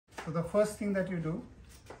So the first thing that you do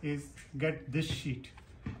is get this sheet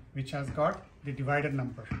which has got the divider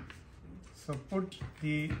number. So put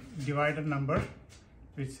the divider number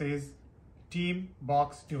which says team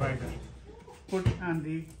box divider. Put on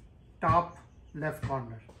the top left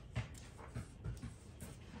corner.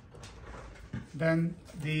 Then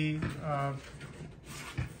the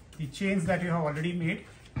chains that you have already made,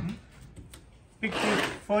 pick the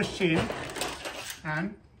first chain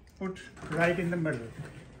and put right in the middle.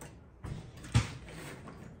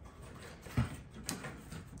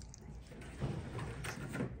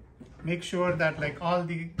 Make sure that like all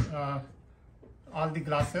the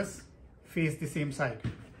glasses face the same side.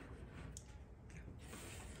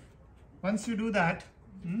 Once you do that,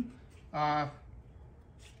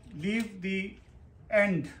 leave the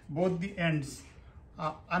end, both the ends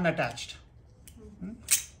unattached.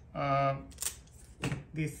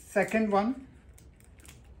 The second one,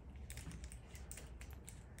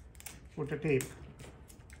 put a tape.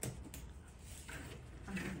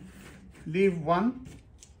 Leave one,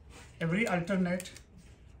 every alternate,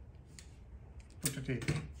 put a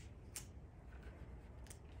tape.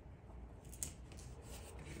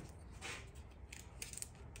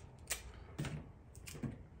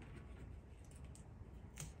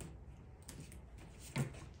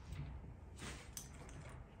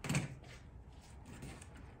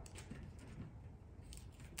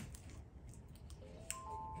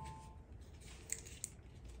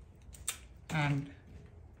 And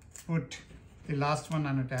put the last one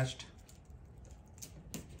unattached.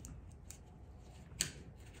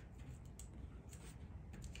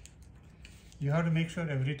 You have to make sure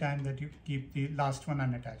every time that you keep the last one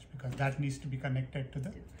unattached, because that needs to be connected to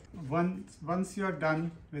the once you are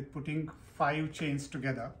done with putting 5 chains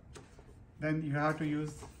together, then you have to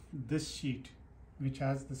use this sheet which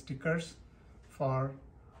has the stickers for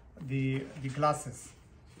the glasses.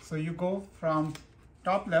 So you go from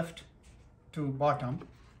top left to bottom,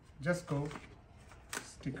 just go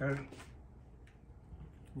sticker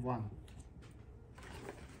 1.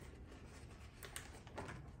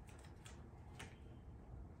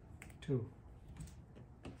 Two.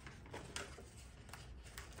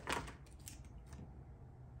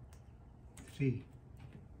 3.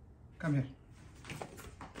 Come here.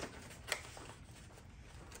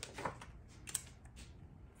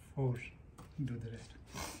 4. Do the rest.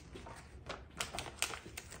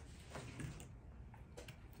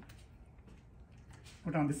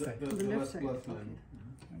 Put on this side. The left side.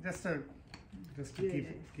 Okay. Just to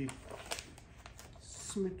keep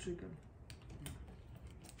symmetrical.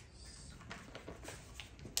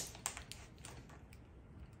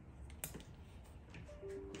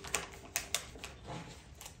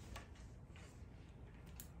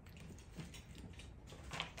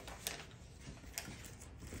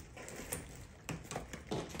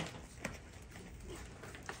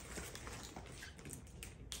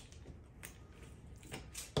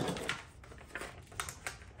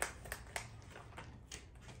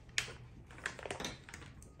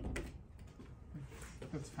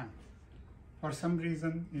 That's fine. For some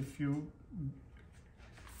reason, if you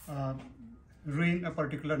ruin a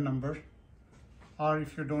particular number, or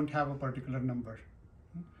if you don't have a particular number,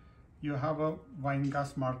 you have a wine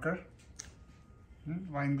glass marker.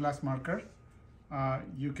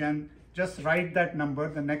 You can just write that number,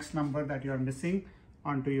 the next number that you are missing,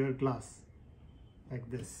 onto your glass,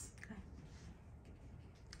 like this.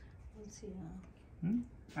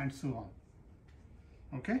 And so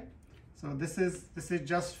on. Okay. So this is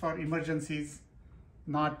just for emergencies,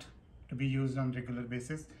 not to be used on regular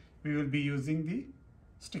basis. We will be using the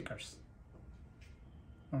stickers.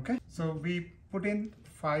 Okay. So we put in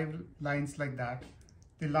 5 lines like that.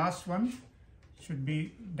 The last one should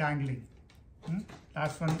be dangling.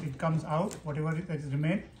 Last one, it comes out. Whatever that is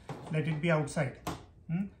remained, let it be outside.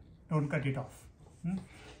 Don't cut it off.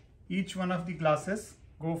 Each one of the glasses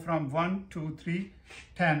go from 1, 2, 3,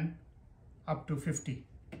 10 up to 50.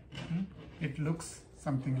 It looks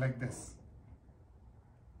something like this.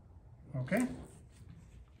 Okay.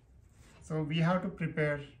 So we have to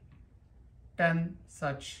prepare 10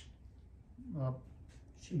 such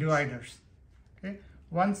dividers. Okay.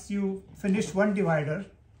 Once you finish one divider,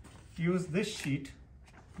 use this sheet.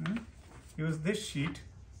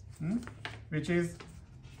 Which is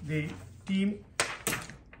the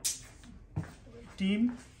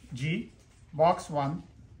team G box 1,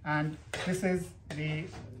 and this is the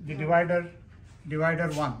divider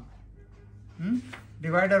 1.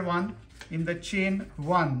 Divider 1, in the chain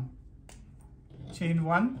 1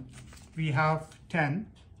 we have 10,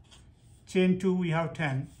 chain 2 we have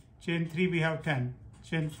 10, chain 3 we have 10,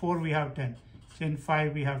 chain 4 we have 10, chain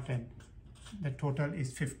 5 we have 10, the total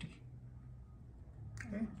is 50.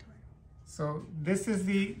 Okay, so this is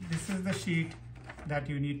the sheet that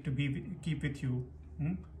you need to keep with you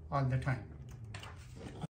all the time.